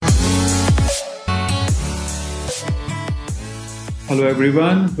Hello,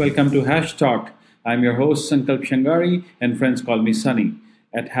 everyone. Welcome to Hash Talk. I'm your host, Sankalp Shangari, and friends call me Sunny.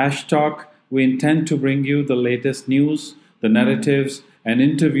 At Hash Talk, we intend to bring you the latest news, the narratives, and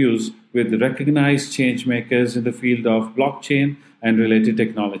interviews with recognized changemakers in the field of blockchain and related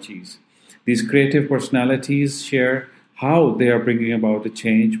technologies. These creative personalities share how they are bringing about a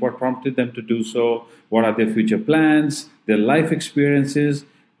change, what prompted them to do so, what are their future plans, their life experiences,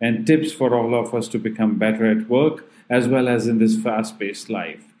 and tips for all of us to become better at work as well as in this fast paced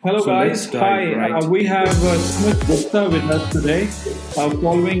life. Hello, so guys. Hi. We have Sumit Gupta with us today,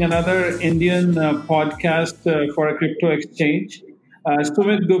 following another Indian podcast for a crypto exchange.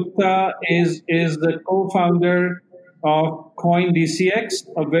 Sumit Gupta is the co founder of CoinDCX,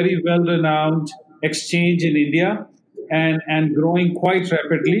 a very well renowned exchange in India and growing quite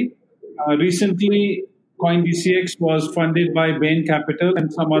rapidly. Recently, CoinDCX was funded by Bain Capital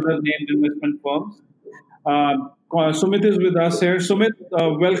and some other named investment firms. Sumit is with us here. Sumit,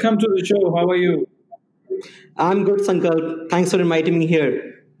 welcome to the show. How are you? I'm good, Sankalp. Thanks for inviting me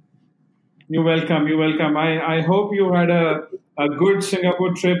here. You're welcome. You're welcome. I hope you had a good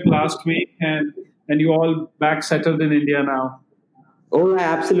Singapore trip last week and you all back settled in India now. Oh,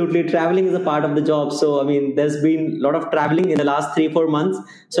 yeah, absolutely. Traveling is a part of the job. So, there's been a lot of traveling in the last 3-4 months.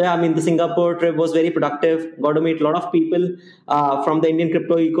 So, yeah, the Singapore trip was very productive. Got to meet a lot of people from the Indian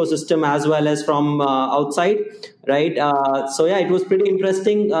crypto ecosystem as well as from outside, right? So, yeah, it was pretty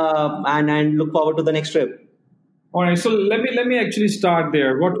interesting and look forward to the next trip. All right. So let me actually start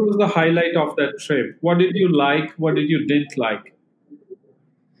there. What was the highlight of that trip? What did you like? What did you didn't like?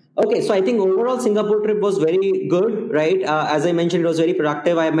 Okay, so I think overall Singapore trip was very good, right? As I mentioned, it was very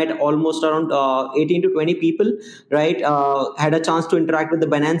productive. I met almost around 18 to 20 people, right? Had a chance to interact with the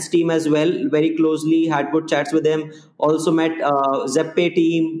Binance team as well, very closely, had good chats with them. Also met Zeppay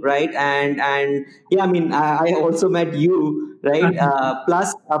team, right? And yeah, I also met you, right?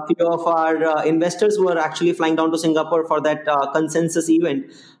 Plus a few of our investors were actually flying down to Singapore for that consensus event.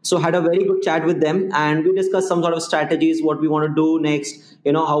 So had a very good chat with them, and we discussed some sort of strategies, what we want to do next,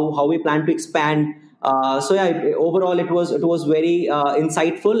 how we plan to expand. So yeah, overall it was very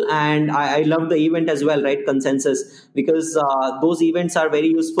insightful, and I loved the event as well, right? Consensus, because those events are very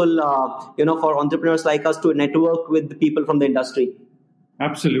useful, for entrepreneurs like us to network with the people from the industry.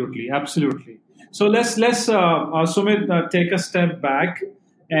 Absolutely, absolutely. So let's Sumit take a step back.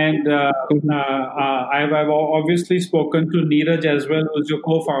 And I've obviously spoken to Neeraj as well, who's your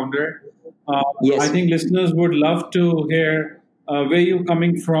co-founder. Yes. I think listeners would love to hear where you're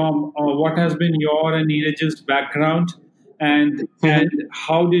coming from, what has been your and Neeraj's background, and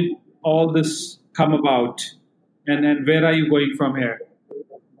how did all this come about, and where are you going from here?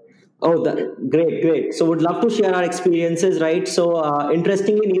 Oh, great. So would love to share our experiences, right? So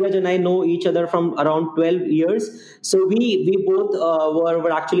interestingly, Neeraj and I know each other from around 12 years. So we both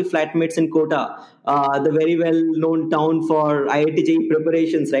were actually flatmates in Kota, the very well-known town for IIT JEE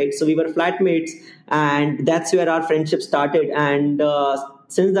preparations, right? So we were flatmates, and that's where our friendship started. And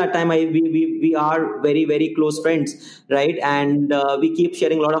since that time, we are very, very close friends, right? And we keep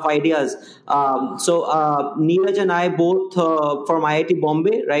sharing a lot of ideas. So Neeraj and I both from IIT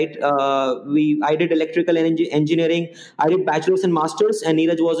Bombay, right? I did electrical engineering. I did bachelor's and master's, and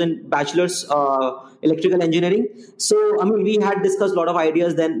Neeraj was in bachelor's electrical engineering. So we had discussed a lot of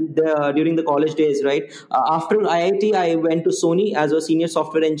ideas during the college days, right? After IIT, I went to Sony as a senior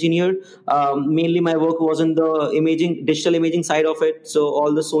software engineer. Mainly, my work was in the digital imaging side of it. So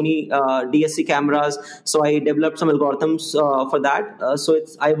all the Sony DSC cameras. So I developed some algorithms for that.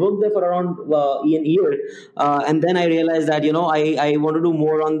 I worked there for around an year, and then I realized that I want to do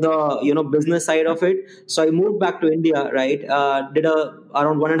more on the business side of it. So I moved back to India, right? Did a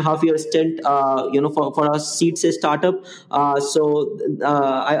around 1.5 year stint, for a seed stage startup. I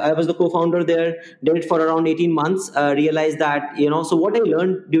was the co-founder there. Did it for around 18 months. Realized that So what I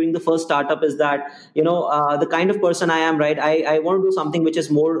learned during the first startup is that the kind of person I am, right? I want to do something which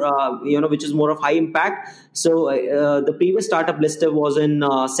is more which is more of high impact. So the previous startup listed was in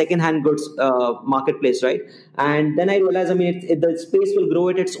second-hand goods marketplace, right? And then I realized, the space will grow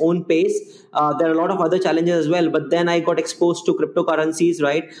at its own pace. There are a lot of other challenges as well. But then I got exposed to cryptocurrencies,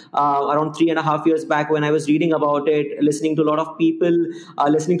 right? Around 3.5 years back, when I was reading about it, listening to a lot of people,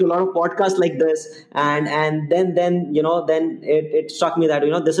 listening to a lot of podcasts like this, and then it struck me that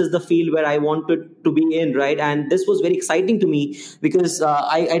this is the field where I wanted to be in, right? And this was very exciting to me because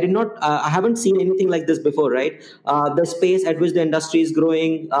I haven't seen anything like this before, right? The space at which the industry is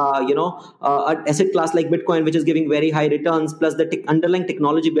growing, an asset class like Bitcoin, Bitcoin, which is giving very high returns, plus the underlying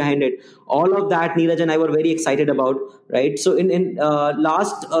technology behind it. All of that, Neeraj and I were very excited about, right? So in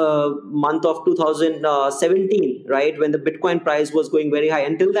last month of 2017, right, when the Bitcoin price was going very high,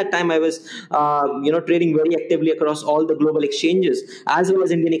 until that time I was trading very actively across all the global exchanges as well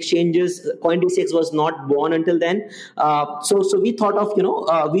as Indian exchanges. CoinDCX was not born until then. So we thought of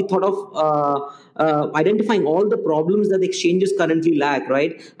identifying all the problems that the exchanges currently lack,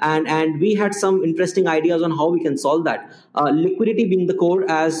 right? And we had some interesting ideas on how we can solve that. Liquidity being the core,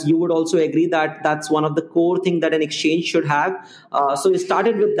 as you would also agree that that's one of the core things that an exchange should have. So we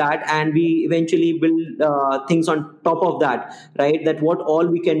started with that, and we eventually build things on top of that, right? That what all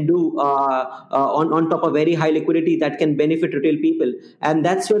we can do on top of very high liquidity that can benefit retail people, and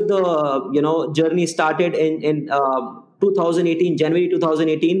that's where the journey started in 2018, January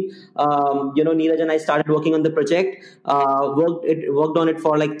 2018. Neeraj and I started working on the project. Worked on it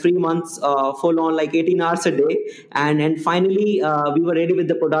for like 3 months, full on, like 18 hours a day, and finally we were ready with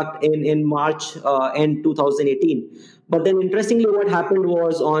the product in March end 2018. But then, interestingly, what happened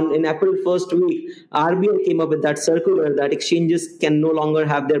was in April 1st week, RBI came up with that circular that exchanges can no longer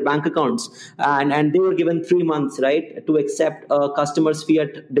have their bank accounts, and they were given 3 months, right, to accept customers'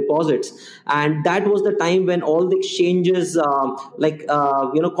 fiat deposits. And that was the time when all the exchanges,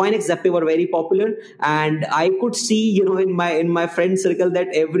 Coinex, Zeppe were very popular, and I could see, in my friend circle that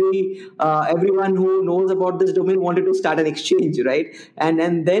everyone who knows about this domain wanted to start an exchange, right?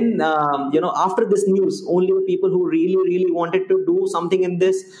 And then after this news, only the people who really wanted to do something in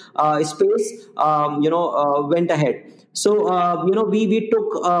this space went ahead. So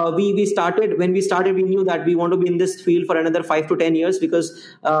we started. When we started, we knew that we want to be in this field for another 5 to 10 years, because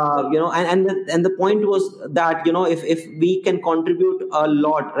the point was that if we can contribute a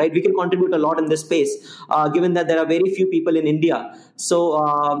lot, right, we can contribute a lot in this space, given that there are very few people in India. So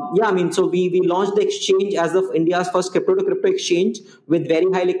so we launched the exchange as of India's first crypto to crypto exchange with very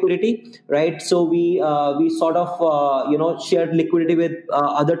high liquidity, right? So we sort of shared liquidity with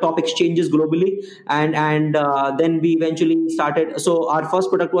other top exchanges globally, and then we eventually started. So our first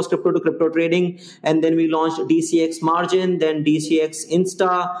product was crypto to crypto trading, and then we launched DCX Margin, then DCX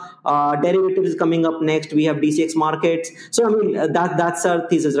Insta. Derivatives is coming up next. We have DCX Markets. So that's our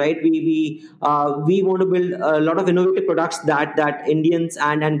thesis, right? We want to build a lot of innovative products that Indians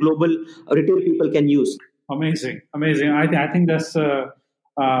and global retail people can use. Amazing. I think that's the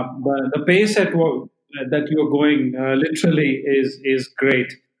pace that you are going literally is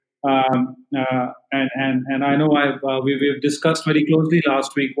great. And I know we've discussed very closely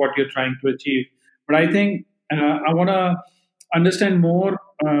last week what you're trying to achieve. But I think I want to understand more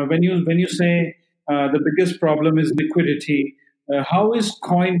when you say the biggest problem is liquidity. How is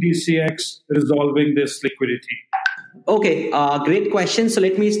CoinDCX resolving this liquidity? Okay, great question. So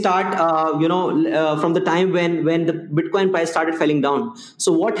let me start, from the time when the Bitcoin price started falling down.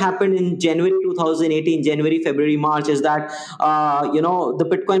 So what happened in January 2018, January, February, March is that, the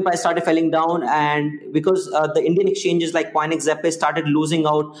Bitcoin price started falling down, and because the Indian exchanges like Coinex, Zeppe started losing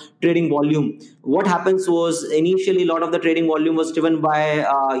out trading volume. What happens was initially a lot of the trading volume was driven by,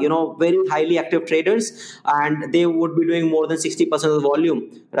 very highly active traders, and they would be doing more than 60% of the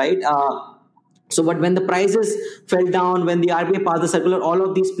volume, right? But when the prices fell down, when the RBI passed the circular, all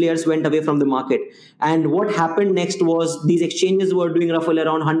of these players went away from the market. And what happened next was these exchanges were doing roughly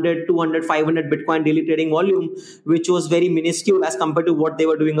around 100, 200, 500 Bitcoin daily trading volume, which was very minuscule as compared to what they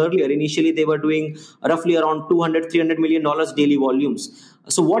were doing earlier. Initially, they were doing roughly around $200, $300 million daily volumes.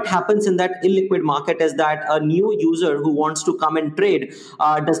 So what happens in that illiquid market is that a new user who wants to come and trade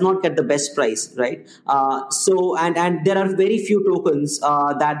does not get the best price, right? And there are very few tokens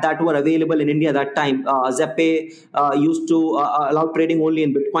that were available in India that time. Zeppe used to allow trading only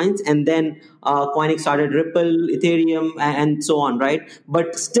in Bitcoins, and then Coinex started Ripple, Ethereum, and so on, right?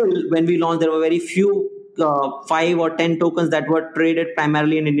 But still, when we launched, there were very few 5 or 10 tokens that were traded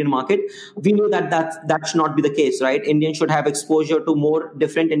primarily in Indian market. We knew that should not be the case, right? Indians should have exposure to more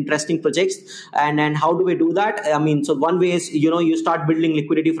different interesting projects. And how do we do that? So one way is, you start building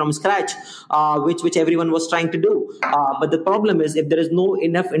liquidity from scratch, which everyone was trying to do. But the problem is, if there is no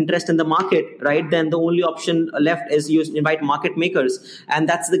enough interest in the market, right, then the only option left is you invite market makers. And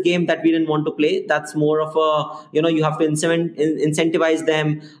that's the game that we didn't want to play. That's more of a, you have to incentivize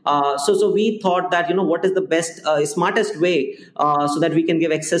them. So we thought that, what what is the best, smartest way so that we can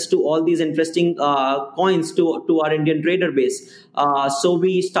give access to all these interesting coins to our Indian trader base. So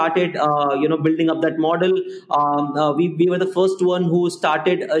we started, building up that model. We were the first one who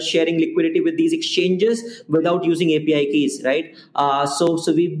started sharing liquidity with these exchanges without using API keys, right?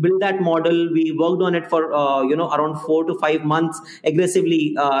 So we built that model. We worked on it for around 4 to 5 months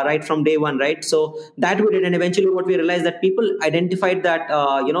aggressively, right from day one, right? So that we did, and eventually what we realized that people identified that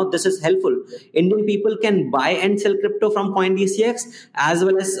this is helpful. Indian people can buy and sell crypto from CoinDCX, as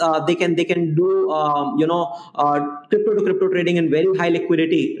well as they can do crypto to crypto trading in very high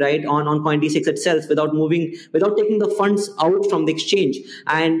liquidity, right, on CoinDCX itself without taking the funds out from the exchange.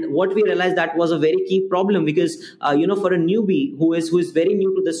 And what we realized, that was a very key problem, because for a newbie who is very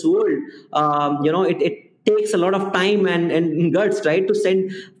new to this world, it takes a lot of time and guts, right, to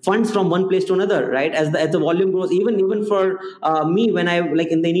send funds from one place to another, right, as the volume grows. Even for me, when I, like,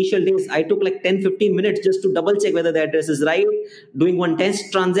 in the initial days, I took like 10-15 minutes just to double check whether the address is right, doing one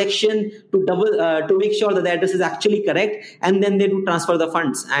test transaction to make sure that the address is actually correct, and then they do transfer the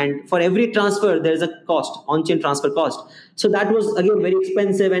funds. And for every transfer there is a cost, on-chain transfer cost. So that was again very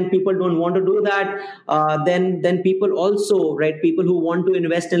expensive, and people don't want to do that. Then people also, right, people who want to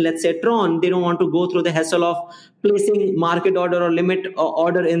invest in, let's say, Tron, they don't want to go through the hassle of placing market order or limit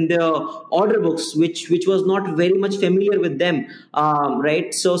order in their order books, which was not very much familiar with them,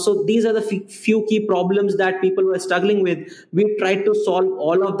 right? So these are the few key problems that people were struggling with. We tried to solve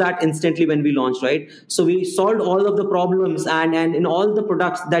all of that instantly when we launched, right? So we solved all of the problems, and in all the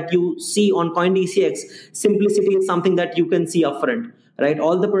products that you see on CoinDCX, simplicity is something that you can see upfront. Right,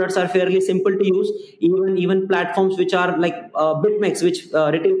 all the products are fairly simple to use. Even platforms which are like BitMEX, which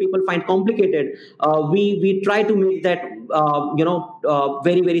retail people find complicated, we try to make that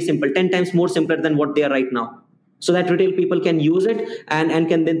very, very simple, 10 times more simpler than what they are right now, so that retail people can use it and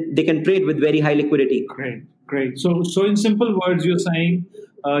they can trade with very high liquidity. Great. So in simple words, you're saying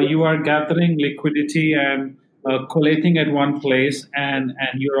you are gathering liquidity and collating at one place, and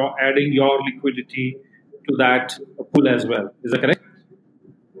you're adding your liquidity to that pool as well. Is that correct?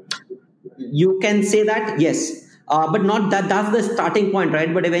 You can say that, yes. But not that's the starting point,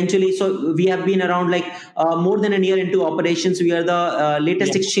 right? But eventually, so we have been around like more than a year into operations. We are the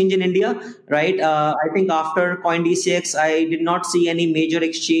latest exchange in India, right? I think after CoinDCX, I did not see any major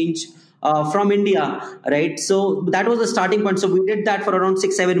exchange from India, right? So that was the starting point. So we did that for around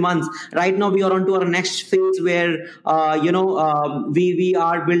 6-7 months. Right now we are on to our next phase where we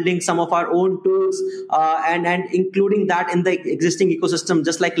are building some of our own tools and including that in the existing ecosystem,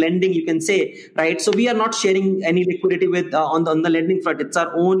 just like lending, you can say, right? So we are not sharing any liquidity with on the lending front. It's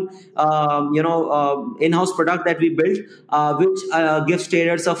our own in-house product that we built, which gives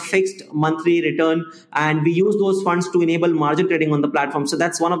traders a fixed monthly return, and we use those funds to enable margin trading on the platform. So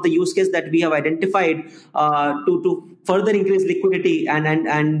that's one of the use cases that we have identified to further increase liquidity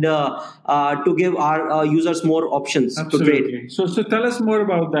and to give our users more options. Absolutely. To trade. So tell us more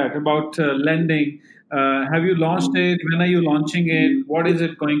about that, about lending. Have you launched it? When are you launching it? What is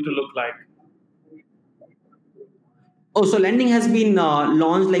it going to look like? Oh, so lending has been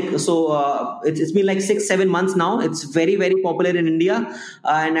launched it's been like 6-7 months now. It's very, very popular in India,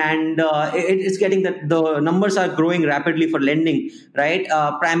 and it's getting that the numbers are growing rapidly for lending, right?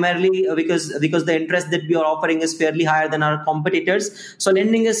 Primarily because the interest that we are offering is fairly higher than our competitors. So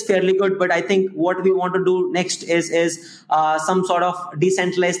lending is fairly good, but I think what we want to do next is some sort of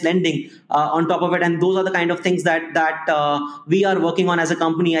decentralized lending on top of it, and those are the kind of things that we are working on as a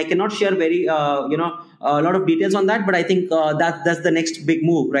company. I cannot share a lot of details on that, but I think that's the next big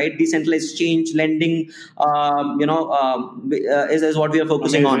move, right? Decentralized change, lending, is what we are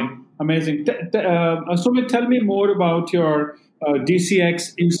focusing on. Amazing. Sumit, tell me more about your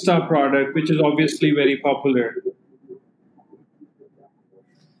DCX Insta product, which is obviously very popular.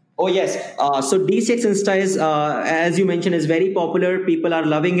 Oh, yes. So DCX Insta is, as you mentioned, is very popular. People are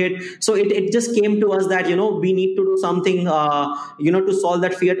loving it. So it just came to us that, we need to do something, to solve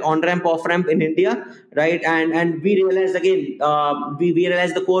that fiat on-ramp, off-ramp in India, right? And we realized again, we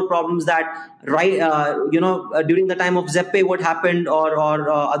realized the core problems that, right, during the time of ZepPay, what happened,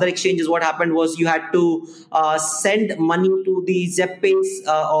 or other exchanges, what happened was you had to send money to the ZepPay's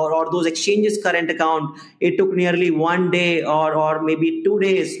or those exchanges' current account. It took nearly 1 day or maybe 2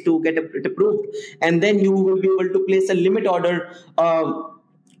 days to get it approved, and then you will be able to place a limit order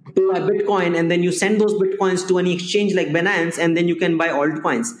to a Bitcoin, and then you send those Bitcoins to any exchange like Binance, and then you can buy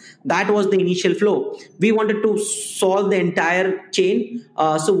altcoins. That was the initial flow. We wanted to solve the entire chain.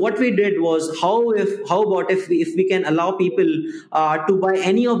 So what we did was, how about if we can allow people to buy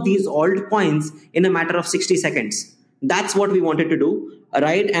any of these altcoins in a matter of 60 seconds? That's what we wanted to do.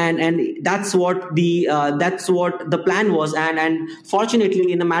 right? And that's what the plan was, and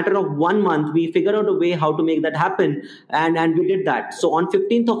fortunately, in a matter of 1 month, we figured out a way how to make that happen, and we did that. So on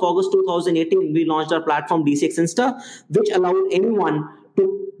 15th of August 2018, we launched our platform DCX Insta, which allowed anyone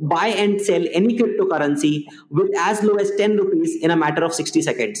to buy and sell any cryptocurrency with as low as 10 rupees in a matter of 60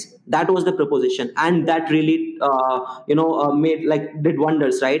 seconds. That was the proposition, and that really made, like, did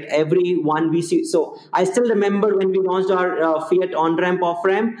wonders, right? Everyone we see. So I still remember when we launched our fiat on ramp, off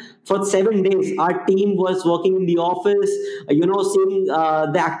ramp, for 7 days our team was working in the office, seeing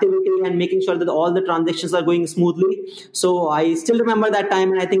the activity and making sure that all the transactions are going smoothly. So I still remember that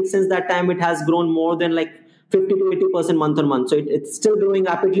time, and I think since that time it has grown more than like 50 to 80% month on month. So it's still growing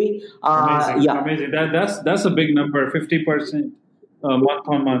rapidly. Amazing, Yeah. amazing. That's a big number, 50% month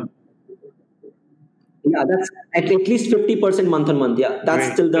on month. Yeah, that's at least 50% month on month. Yeah, that's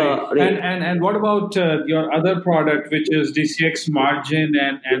Great, still the great. rate. And what about your other product, which is DCX margin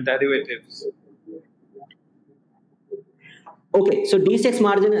and derivatives? Okay, so D6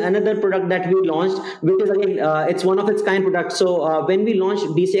 margin, another product that we launched, which is again, it's one of its kind product. So when we launched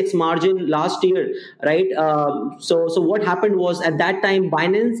D6 margin last year, right? So what happened was, at that time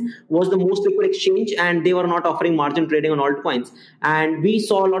Binance was the most liquid exchange, and they were not offering margin trading on altcoins. And we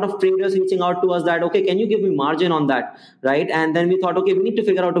saw a lot of traders reaching out to us that, okay, can you give me margin on that, right? And then we thought, okay, we need to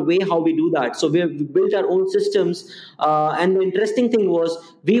figure out a way how we do that. So we built our own systems, and the interesting thing was,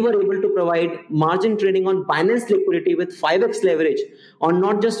 we were able to provide margin trading on Binance liquidity with 5x leverage on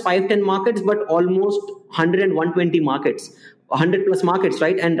not just 5-10 markets, but almost 100 and 120 markets, 100 plus markets,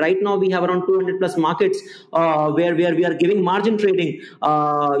 right? And right now we have around 200 plus markets, where we are giving margin trading,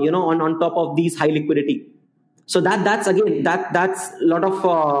 on top of these high liquidity. So that's again, that's a lot of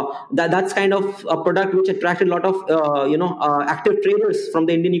that's kind of a product which attracted a lot of active traders from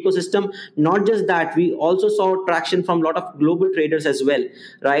the Indian ecosystem. Not just that, we also saw traction from a lot of global traders as well,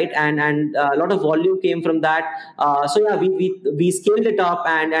 right? And a lot of volume came from that. So yeah, we scaled it up,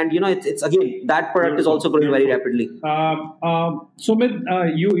 and it's again, that product is also growing very rapidly. Sumit,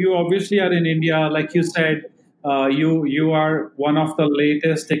 you obviously are in India, like you said. You are one of the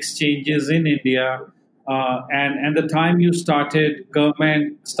latest exchanges in India. And the time you started,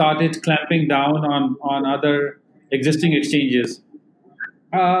 government started clamping down on other existing exchanges.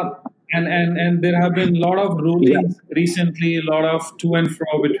 And there have been a lot of rulings recently, a lot of to and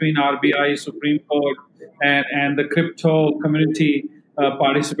fro between RBI, Supreme Court, and the crypto community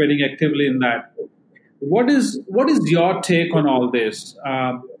participating actively in that. What is your take on all this?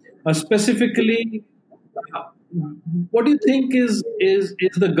 Specifically, what do you think is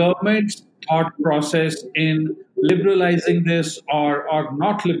the government's thought process in liberalizing this or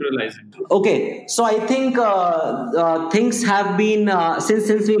not liberalizing? Okay, so I think things have been,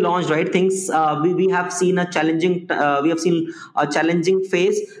 since we launched, right? Things, we have seen a challenging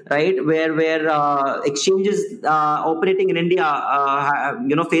phase, right? Where exchanges operating in India,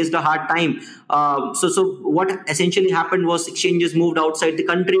 faced a hard time. So what essentially happened was, exchanges moved outside the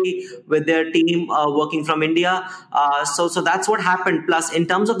country with their team working from India. So that's what happened. Plus, in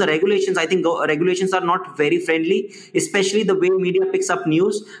terms of the regulations, I think regulations are not very friendly, especially the way media picks up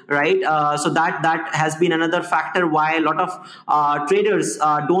news, right? So that has been another factor why a lot of traders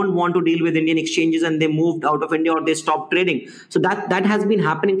don't want to deal with Indian exchanges, and they moved out of India, or they stopped trading. So that has been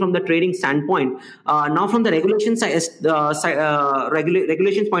happening from the trading standpoint. Now, from the regulations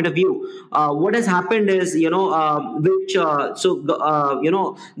regulations point of view, what has happened is, there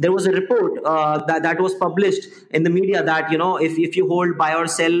was a report that was published in the media that, if you hold, buy or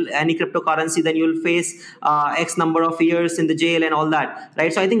sell any cryptocurrency, then you'll face X number of years in the jail and all that,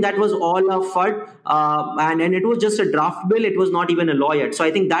 right? So I think that was all a FUD, and it was just a draft bill. It was not even a law yet. So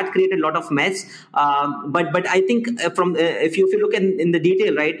I think that created a lot of mess. But I think from if you look in the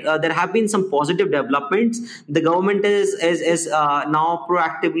detail, right, there have been some positive developments. The government is now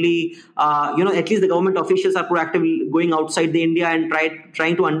proactively, at least the government officials are proactively going outside the India and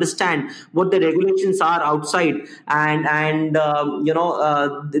trying to understand what the regulations are outside, and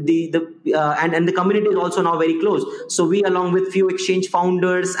the community is also now very close. So we, along with few exchange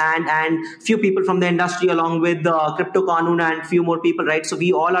founders and few people from the industry, along with Crypto Kanun and few more people, right? So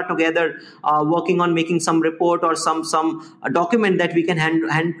we all are together working on making some report or some document that we can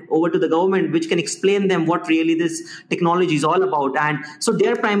hand over to the government, which can explain them what really this technology is all about. And so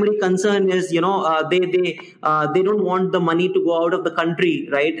their primary concern is, they don't want the money to go out of the country,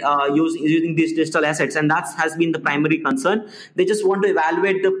 right? Using these digital assets, and that has been the primary concern. They just want to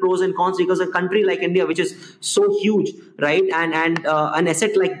evaluate the pros and cons advanced, because a country like India, which is so huge, right, and an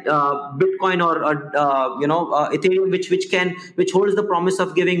asset like Bitcoin or Ethereum, which holds the promise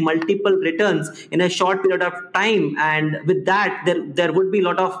of giving multiple returns in a short period of time, and with that there would be a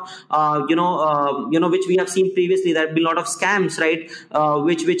lot of which we have seen previously, there would be a lot of scams, right,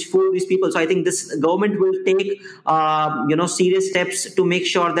 which fool these people. So I think this government will take serious steps to make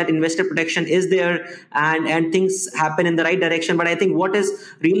sure that investor protection is there, and things happen in the right direction. But I think what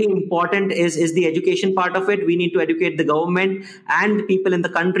is really important is the education part of it. We need to educate the government and the people in the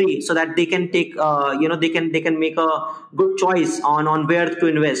country so that they can take they can make a good choice on where to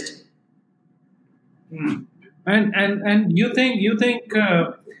invest. And you think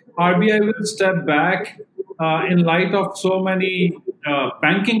RBI will step back in light of so many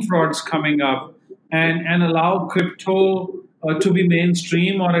banking frauds coming up, and allow crypto to be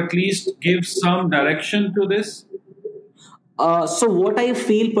mainstream, or at least give some direction to this? So what I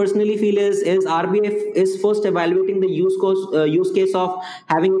personally feel is RBI is first evaluating the use case of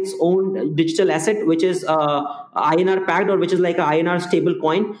having its own digital asset, which is INR packed, or which is like a INR stable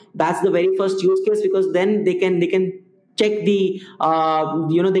coin. That's the very first use case, because then they can check the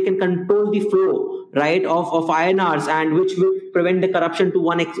they can control the flow, right, of INRs, and which will prevent the corruption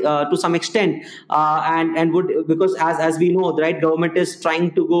to some extent, and would, because as we know, right, government is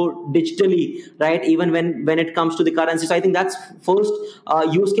trying to go digitally, right, even when it comes to the currency. So I think that's first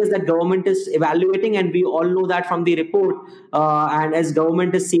use case that government is evaluating, and we all know that from the report, and as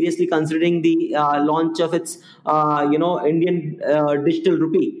government is seriously considering the launch of its Indian digital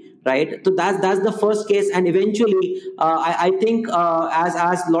rupee. Right, so that's the first case, and eventually, I think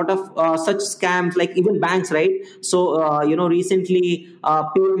as lot of such scams, like even banks, right? So recently,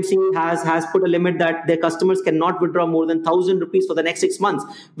 PMC has put a limit that their customers cannot withdraw more than 1,000 rupees for the next 6 months,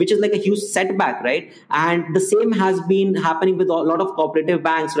 which is like a huge setback, right? And the same has been happening with a lot of cooperative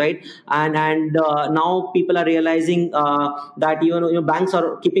banks, right? And now people are realizing that banks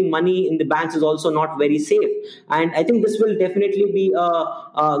are keeping money in the banks is also not very safe, and I think this will definitely be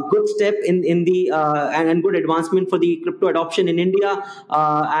a good step in the and good advancement for the crypto adoption in India,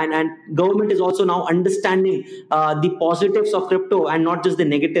 and government is also now understanding the positives of crypto and not just the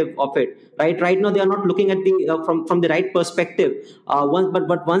negative of it. Right now they are not looking at the from the right perspective.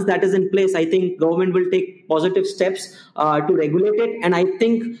 But once that is in place, I think government will take positive steps to regulate it, and I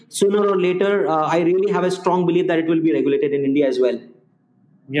think sooner or later, I really have a strong belief that it will be regulated in India as well.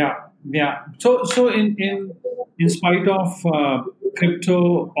 Yeah. So in spite of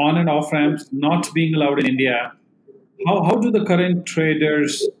crypto on and off ramps not being allowed in India, how do the current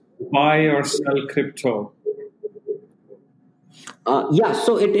traders buy or sell crypto?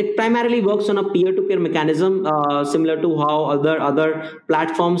 So it primarily works on a peer-to-peer mechanism, similar to how other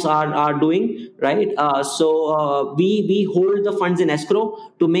platforms are doing, right? So we hold the funds in escrow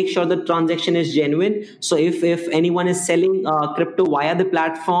to make sure the transaction is genuine. So if anyone is selling crypto via the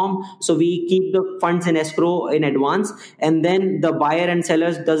platform, so we keep the funds in escrow in advance, and then the buyer and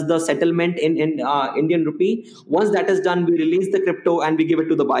sellers does the settlement in Indian rupee. Once that is done, we release the crypto and we give it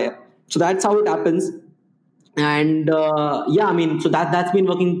to the buyer. So that's how it happens. And so that's been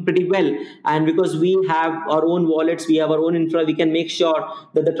working pretty well, and because we have our own wallets, we have our own infra, we can make sure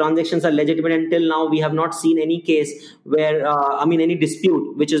that the transactions are legitimate. Until now, we have not seen any case where any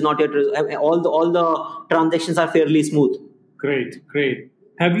dispute which is not yet all the transactions are fairly smooth. Great.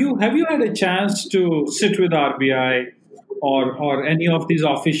 Have you had a chance to sit with RBI or any of these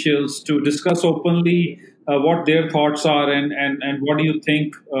officials to discuss openly what their thoughts are, and what do you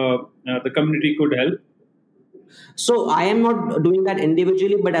think the community could help? So I am not doing that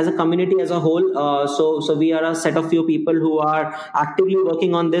individually, but as a community as a whole. So we are a set of few people who are actively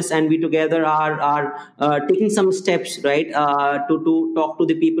working on this, and we together are taking some steps, right, to talk to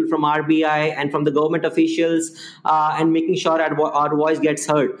the people from RBI and from the government officials, and making sure our voice gets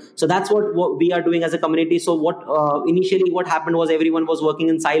heard. So that's what we are doing as a community. So initially what happened was everyone was working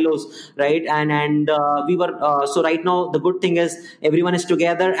in silos, right, and we were so right now the good thing is everyone is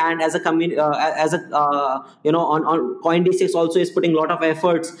together, and as a community, on CoinD6 also is putting a lot of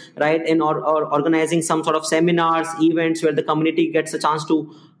efforts, right, in or organizing some sort of seminars, events where the community gets a chance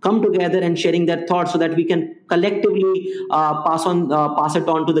to come together and sharing their thoughts so that we can collectively pass it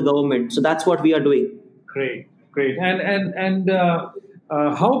on to the government. So that's what we are doing. Great. And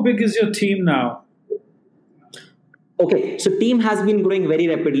how big is your team now? Okay, so team has been growing very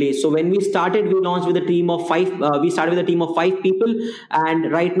rapidly. So when we started, we launched with a team of five. We started with a team of 5 people,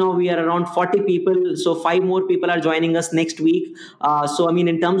 and right now we are around 40 people. So 5 more people are joining us next week. So I mean,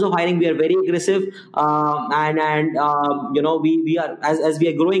 in terms of hiring, we are very aggressive, and we are as we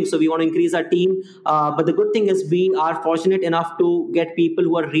are growing, so we want to increase our team. But the good thing is we are fortunate enough to get people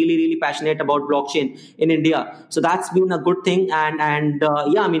who are really passionate about blockchain in India. So that's been a good thing, and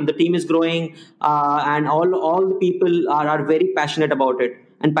yeah, I mean the team is growing, and all the people are very passionate about it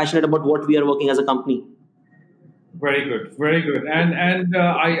and passionate about what we are working as a company. Very good, very good. And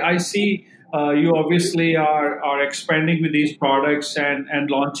I see you obviously are expanding with these products and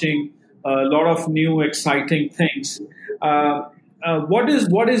launching a lot of new exciting things. What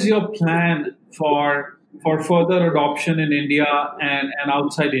is your plan for further adoption in India and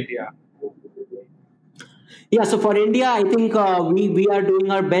outside India? Yeah, so for India, I think we are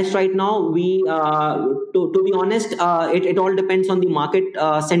doing our best right now. We to be honest, it all depends on the market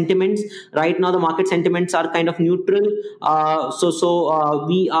sentiments. Right now, the market sentiments are kind of neutral. So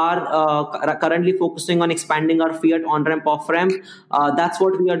we are currently focusing on expanding our fiat on ramp off ramp. That's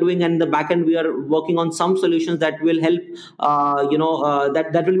what we are doing, and in the back end, we are working on some solutions that will help.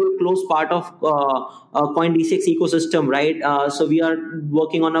 That will be a close part of CoinDCX ecosystem, right? So we are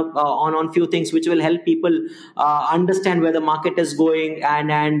working on on few things which will help people understand where the market is going,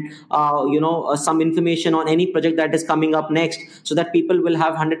 and some information on any project that is coming up next, so that people will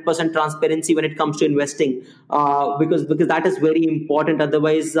have 100% transparency when it comes to investing, because that is very important.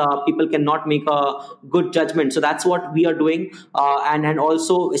 Otherwise, people cannot make a good judgment. So that's what we are doing, and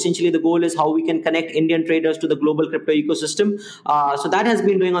also essentially the goal is how we can connect Indian traders to the global crypto ecosystem. So that has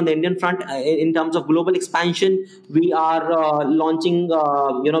been doing on the Indian front. In terms of global expansion, we are launching.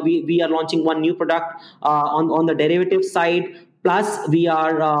 We are launching one new product on the derivative side. Plus, we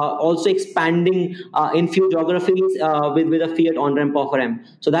are also expanding in few geographies with a fiat on ramp off ramp.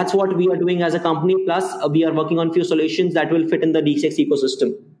 So that's what we are doing as a company. Plus, we are working on few solutions that will fit in the DCX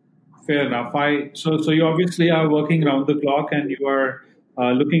ecosystem. Fair enough. So you obviously are working round the clock and you are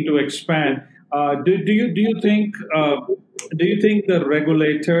looking to expand. Do you think the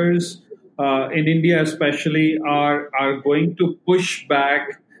regulators in India especially are going to push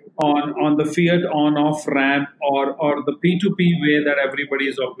back on the fiat on off ramp or the P2P way that everybody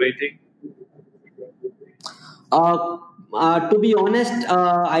is operating? To be honest,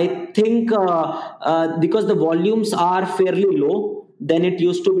 I think because the volumes are fairly low than it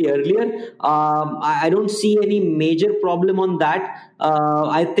used to be earlier, I don't see any major problem on that.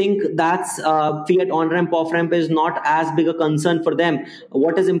 I think that's fiat on ramp off ramp is not as big a concern for them.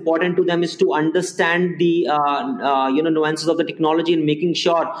 What is important to them is to understand the nuances of the technology and making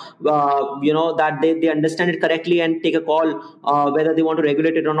sure that they understand it correctly and take a call whether they want to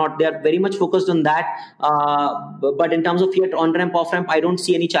regulate it or not. They are very much focused on that. But in terms of fiat on ramp off ramp, I don't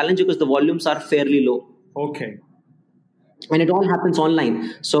see any challenge because the volumes are fairly low. Okay. And it all happens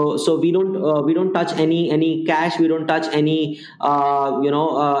online. So we don't touch any cash. We don't touch any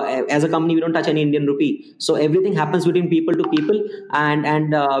as a company we don't touch any Indian rupee. So everything happens between people to people, and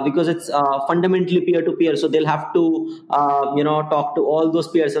because it's fundamentally peer to peer, so they'll have to talk to all those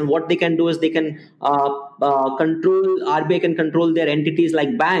peers. And what they can do is they can control, RBI can control their entities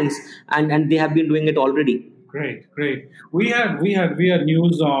like banks, and they have been doing it already. Great. We had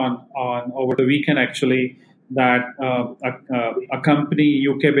news on over the weekend actually that a company,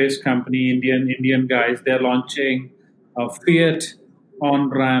 UK-based company, Indian guys, they're launching fiat on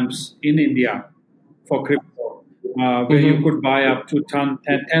ramps in India for crypto, where you could buy up to 10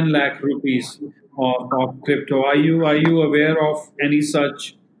 lakh rupees of crypto. Are you aware of any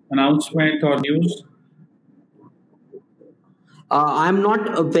such announcement or news? I'm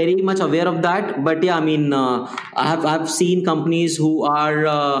not very much aware of that, but yeah, I mean, I've seen companies who are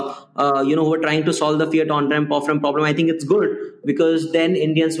who are trying to solve the fiat on ramp off ramp problem. I think it's good because then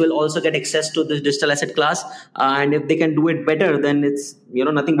Indians will also get access to this digital asset class, and if they can do it better, then it's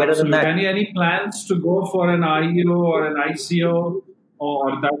nothing better than Absolutely. that. Any plans to go for an IEO or an ICO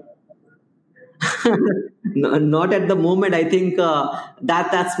or that? No, not at the moment. I think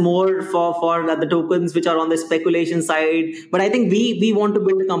that's more for the tokens which are on the speculation side. But I think we want to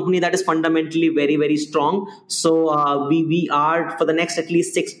build a company that is fundamentally very strong. So we are for the next at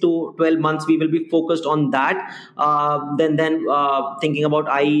least 6 to 12 months we will be focused on that. Then thinking about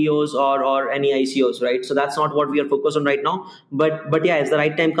IEOs or any ICOs, right? So that's not what we are focused on right now. But yeah, as the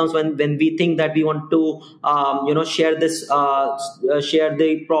right time comes when we think that we want to share this share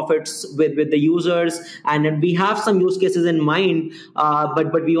the profits with the users, and then we have some use cases in mind,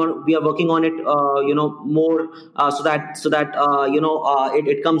 but we are working on it more, so that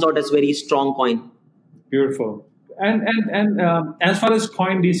it comes out as very strong coin. Beautiful. And as far as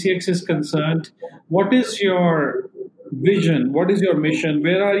CoinDCX is concerned, what is your vision? What is your mission?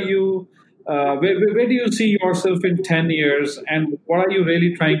 Where are you? Where do you see yourself in 10 years? And what are you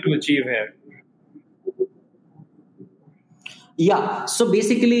really trying to achieve here? Yeah, so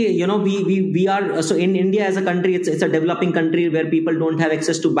basically, we are, so in India as a country, it's a developing country where people don't have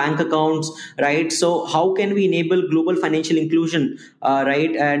access to bank accounts, right? So how can we enable global financial inclusion,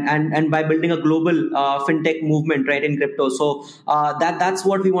 right? And by building a global fintech movement, right, in crypto. So that's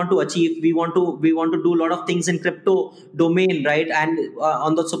what we want to achieve. We want to do a lot of things in crypto domain, right? And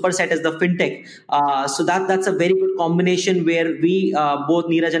on the superset is the fintech. So that's a very good combination where we both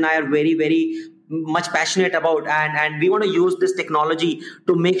Neeraj and I are very very much passionate about, and we want to use this technology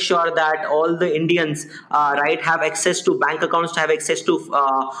to make sure that all the Indians, right, have access to bank accounts, to have access to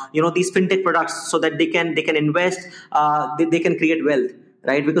these fintech products, so that they can invest, they can create wealth,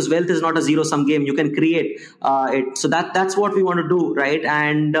 right? Because wealth is not a zero sum game. You can create it. So that's what we want to do, right?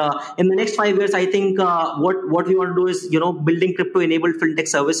 And in the next 5 years, I think what we want to do is building crypto enabled fintech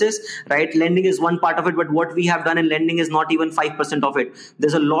services, right? Lending is one part of it, but what we have done in lending is not even 5% of it.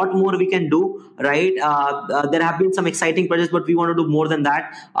 There's a lot more we can do, right? There have been some exciting projects, but we want to do more than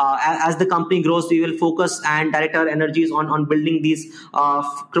that. As the company grows, we will focus and direct our energies on building these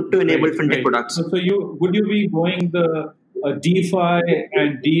crypto enabled Great, fintech great. products. So you would you be going the DeFi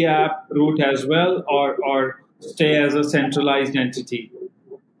and DApp route as well, or stay as a centralized entity?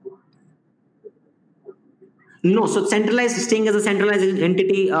 No, so staying as a centralized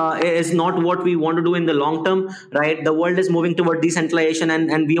entity is not what we want to do in the long term, right? The world is moving toward decentralization,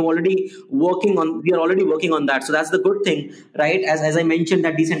 and we are already working on that. So that's the good thing, right? As I mentioned,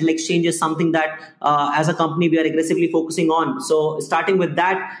 that decentral exchange is something that as a company we are aggressively focusing on. So starting with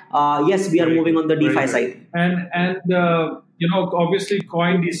that, yes, we are Very moving good, on the very DeFi good. side. And obviously,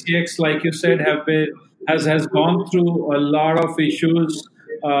 CoinDCX, like you said, has gone through a lot of issues,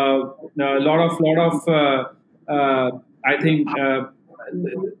 I think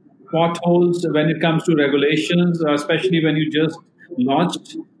potholes when it comes to regulations, especially when you just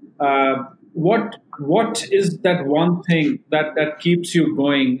launched. What is that one thing that keeps you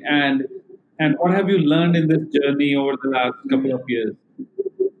going, and what have you learned in this journey over the last couple of years?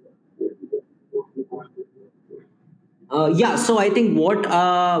 Yeah, so I think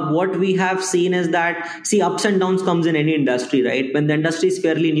what we have seen is that, see, ups and downs comes in any industry, right? When the industry is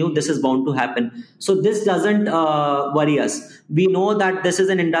fairly new, this is bound to happen. So this doesn't worry us. We know that this is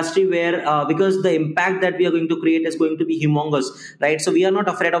an industry where because the impact that we are going to create is going to be humongous, right? So we are not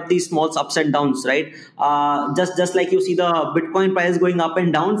afraid of these small ups and downs, right? Just like you see the Bitcoin price going up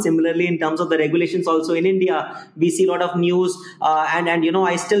and down. Similarly, in terms of the regulations, also in India, we see a lot of news, and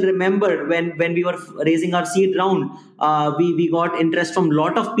I still remember when we were raising our seed round. We got interest from a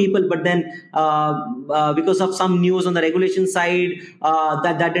lot of people, but then because of some news on the regulation side,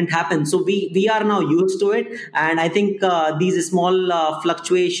 that didn't happen. So we are now used to it, and I think these small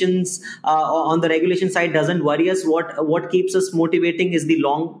fluctuations on the regulation side doesn't worry us. What keeps us motivating is the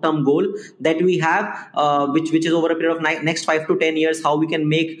long term goal that we have, which is over a period of next 5 to 10 years, how we can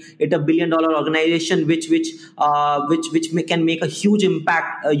make it $1 billion organization, which can make a huge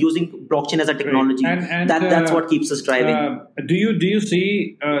impact using blockchain as a Great. technology. And That's what keeps us driving. do you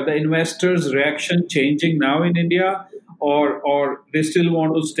see the investors' reaction changing now in India, or they still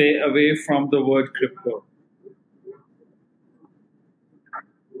want to stay away from the word crypto?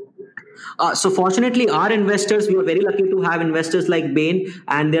 So fortunately, our investors, we are very lucky to have investors like Bain,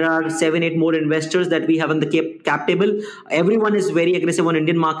 and there are 7, 8 more investors that we have on the cap table. Everyone is very aggressive on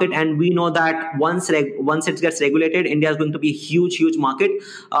Indian market, and we know that once it gets regulated, India is going to be a huge, huge market.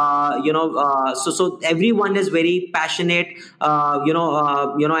 So everyone is very passionate,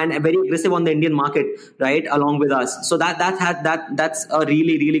 and very aggressive on the Indian market, right, along with us. So that's a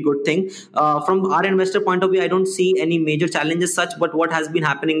really, really good thing. From our investor point of view, I don't see any major challenges such, but what has been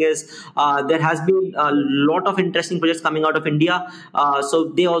happening is there has been a lot of interesting projects coming out of India.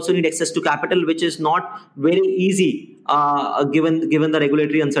 So they also need access to capital, which is not very easy given the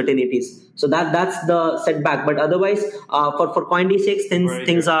regulatory uncertainties. So that's the setback. But otherwise, for CoinD6, Very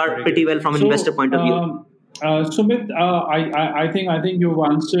things good, are very pretty good. well from an investor So, point of view. Sumit, I think you've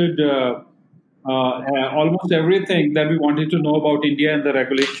answered almost everything that we wanted to know about India and the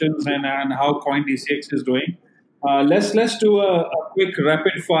regulations, and how CoinDCX is doing. Let's do a quick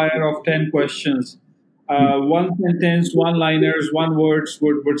rapid fire of 10 questions. One sentence, one liners, one words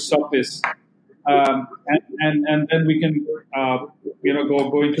would suffice. And then we can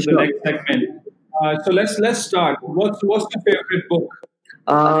go into the Sure. next segment. So let's start. What's your favorite book?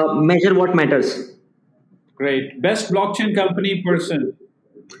 Measure what matters. Great. Best blockchain company person.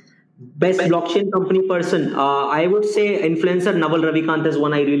 Best blockchain company person. I would say influencer Naval Ravikant is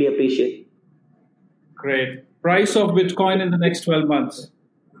one I really appreciate. Great. Price of Bitcoin in the next 12 months.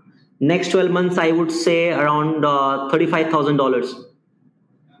 Next 12 months, I would say around $35,000.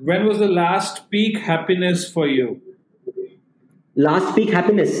 When was the last peak happiness for you? Last peak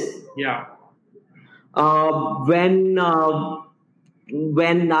happiness. Yeah. When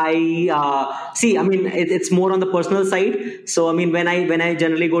I see, I mean, it's more on the personal side. So I mean, when I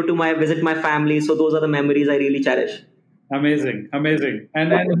generally go to my visit my family, so those are the memories I really cherish. Amazing. Amazing.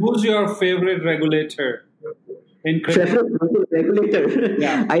 And who's your favorite regulator in crypto? Favorite regulator.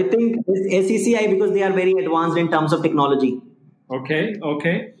 Yeah. I think SECI, because they are very advanced in terms of technology. Okay.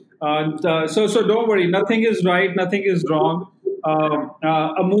 Okay. And so don't worry. Nothing is right. Nothing is wrong.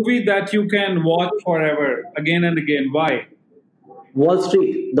 A movie that you can watch forever, again and again. Why? Wall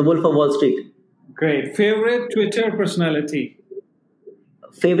Street, The Wolf of Wall Street. Great. Favorite Twitter personality?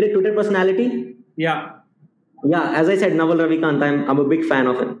 Favorite Twitter personality? Yeah. Yeah, as I said, Naval Ravikant. I'm a big fan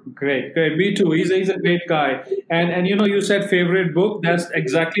of him. Great. Great. Me too. He's a great guy. And you said favorite book. That's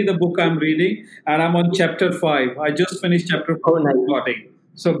exactly the book I'm reading, and I'm on chapter 5. I just finished chapter 4 Oh, nice. plotting.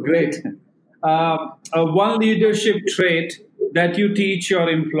 So great. One leadership trait that you teach your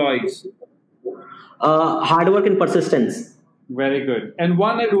employees. Hard work and persistence. Very good. And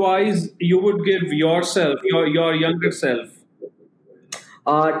one advice you would give yourself, your younger self.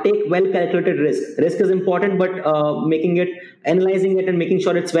 Take well calculated risk. Risk is important, but analyzing it, and making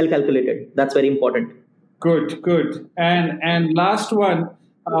sure it's well calculated. That's very important. Good, good. And last one,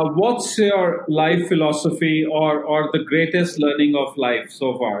 what's your life philosophy or the greatest learning of life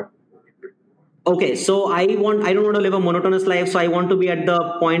so far? Okay, so I don't want to live a monotonous life. So I want to be at the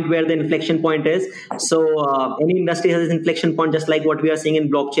point where the inflection point is. So any industry has an inflection point, just like what we are seeing in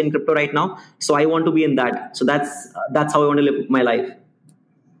blockchain crypto right now. So I want to be in that. So that's how I want to live my life.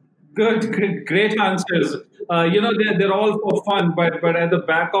 Good, great answers. They're all for fun, but at the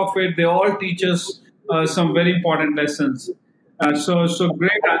back of it, they all teach us some very important lessons. So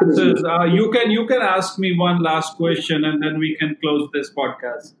great answers. You can ask me one last question, and then we can close this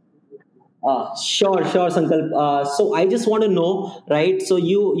podcast. Sure, Sankalp. So I just want to know, right? So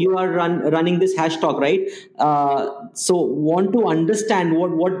you are running this hash talk, right? So want to understand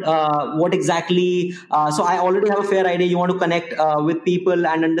what exactly. So I already have a fair idea. You want to connect with people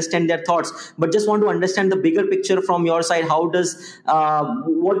and understand their thoughts, but just want to understand the bigger picture from your side. How does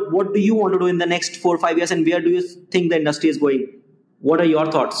what do you want to do in the next 4 or 5 years, and where do you think the industry is going? What are your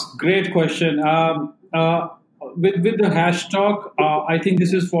thoughts? Great question. With the hashtag, I think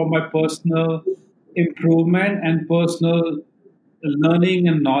this is for my personal improvement and personal learning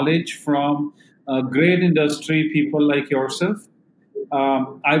and knowledge from great industry people like yourself.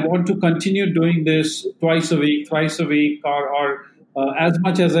 I want to continue doing this twice a week, thrice a week, or as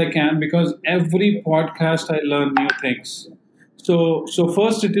much as I can, because every podcast I learn new things. So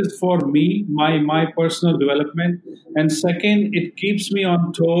first, it is for me, my personal development, and second, it keeps me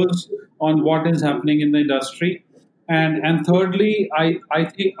on toes on what is happening in the industry, and thirdly, I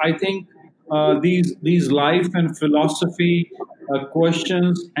think these life and philosophy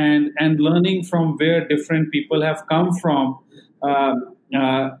questions and learning from where different people have come from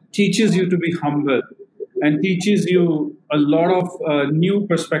teaches you to be humble and teaches you a lot of new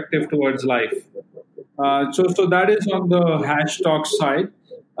perspective towards life. So that is on the hashtag side.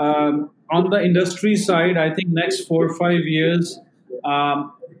 On the industry side, I think next 4 or 5 years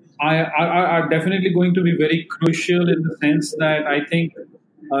are definitely going to be very crucial in the sense that I think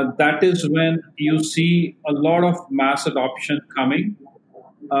that is when you see a lot of mass adoption coming.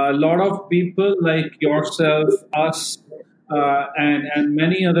 A lot of people like yourself, us, and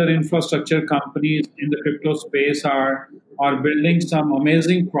many other infrastructure companies in the crypto space are building some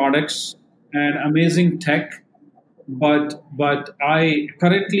amazing products and amazing tech. But I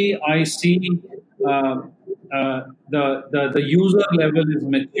see uh, the user level is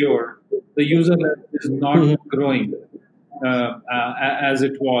mature. The user level is not Mhm. growing as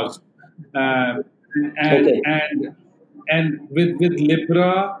it was. Uh, and Okay. and and with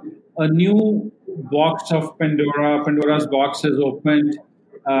Libra, a new box of Pandora's box has opened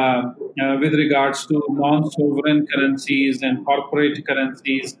with regards to non-sovereign currencies and corporate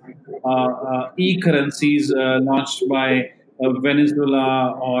currencies, e-currencies launched by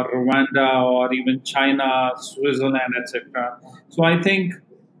Venezuela or Rwanda or even China, Switzerland, etc. So I think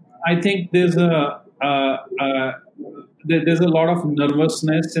there's a lot of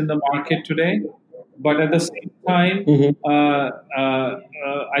nervousness in the market today, but at the same time, Mhm.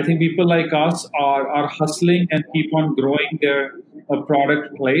 I think people like us are hustling and keep on growing their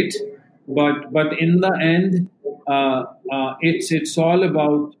product plate. but in the end, it's all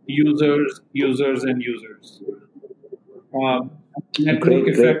about users, and users. um, Network Great,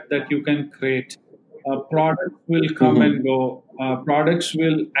 great. effect that you can create. Products will come and Hmm. go. Products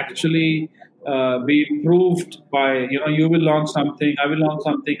will actually be proved by, you will launch something, I will launch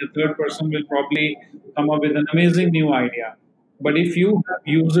something, a third person will probably come up with an amazing new idea. But if you have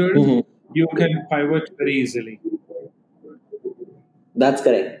users, Hmm. you can pivot very easily. That's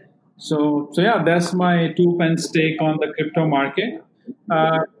correct. So yeah, that's my two pence take on the crypto market.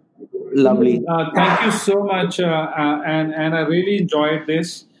 Uh, Lovely. Thank you so much, and I really enjoyed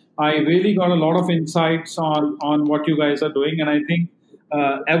this. I really got a lot of insights on what you guys are doing, and I think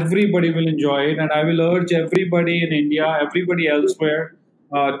everybody will enjoy it. And I will urge everybody in India, everybody elsewhere,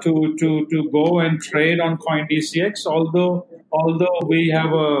 to go and trade on CoinDCX. Although we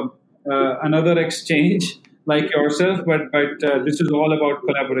have a another exchange like yourself, but this is all about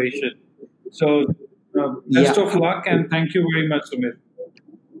collaboration. So best Yeah. of luck, and thank you very much, Sumit.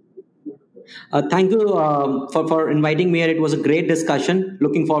 Thank you for inviting me, and it was a great discussion.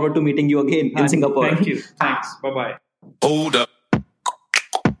 Looking forward to meeting you again in Hi. Singapore. Thank you. Thanks. Bye bye. Hold up.